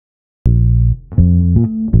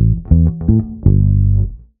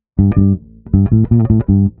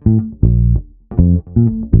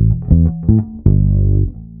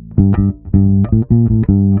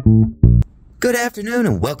afternoon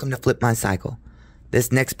and welcome to Flip My Cycle.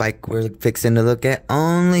 This next bike we're fixing to look at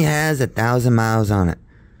only has 1,000 miles on it.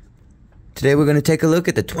 Today we're going to take a look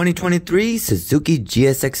at the 2023 Suzuki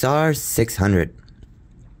GSX R600.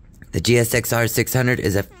 The GSX R600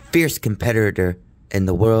 is a fierce competitor in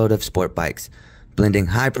the world of sport bikes, blending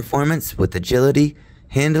high performance with agility,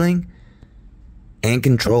 handling, and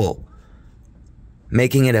control,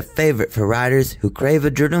 making it a favorite for riders who crave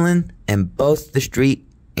adrenaline in both the street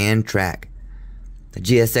and track. The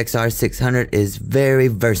GSX R600 is very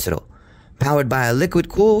versatile. Powered by a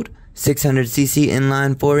liquid-cooled 600cc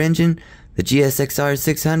inline-four engine, the GSX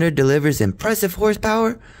R600 delivers impressive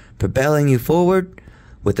horsepower, propelling you forward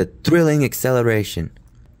with a thrilling acceleration.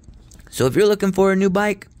 So if you're looking for a new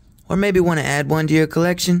bike, or maybe want to add one to your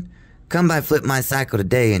collection, come by Flip My Cycle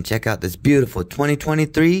today and check out this beautiful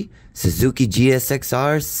 2023 Suzuki GSX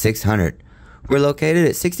R600. We're located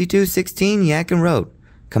at 6216 Yadkin Road.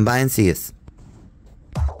 Come by and see us.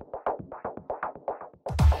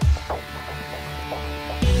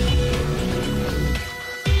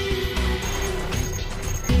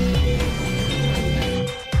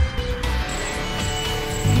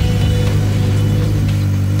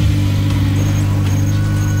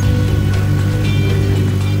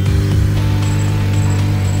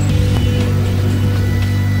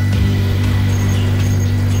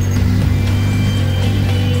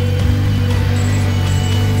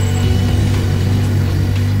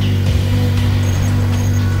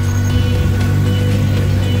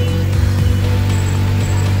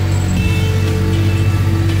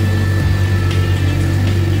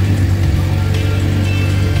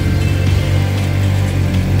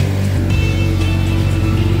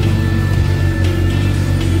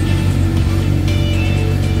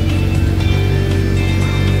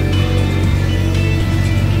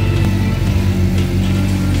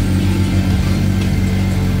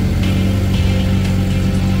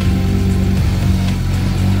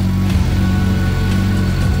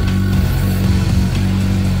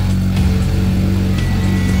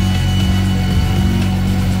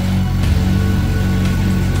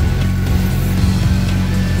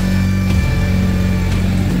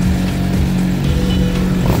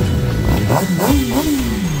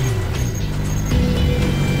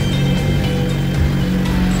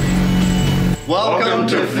 Welcome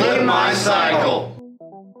to Flip My Cycle.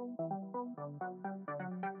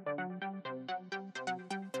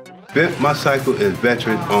 Flip My Cycle is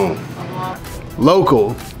veteran owned,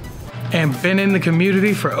 local, and been in the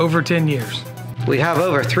community for over 10 years. We have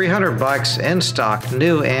over 300 bikes in stock,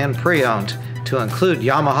 new and pre-owned, to include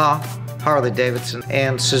Yamaha, Harley-Davidson,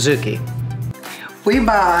 and Suzuki. We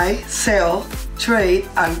buy, sell, trade,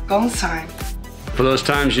 and consign. For those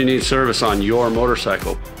times you need service on your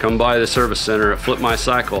motorcycle, come by the service center at Flip My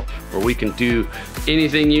Cycle, where we can do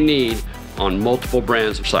anything you need on multiple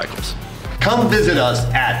brands of cycles. Come visit us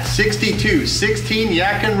at 6216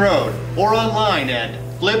 Yadkin Road or online at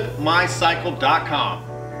flipmycycle.com.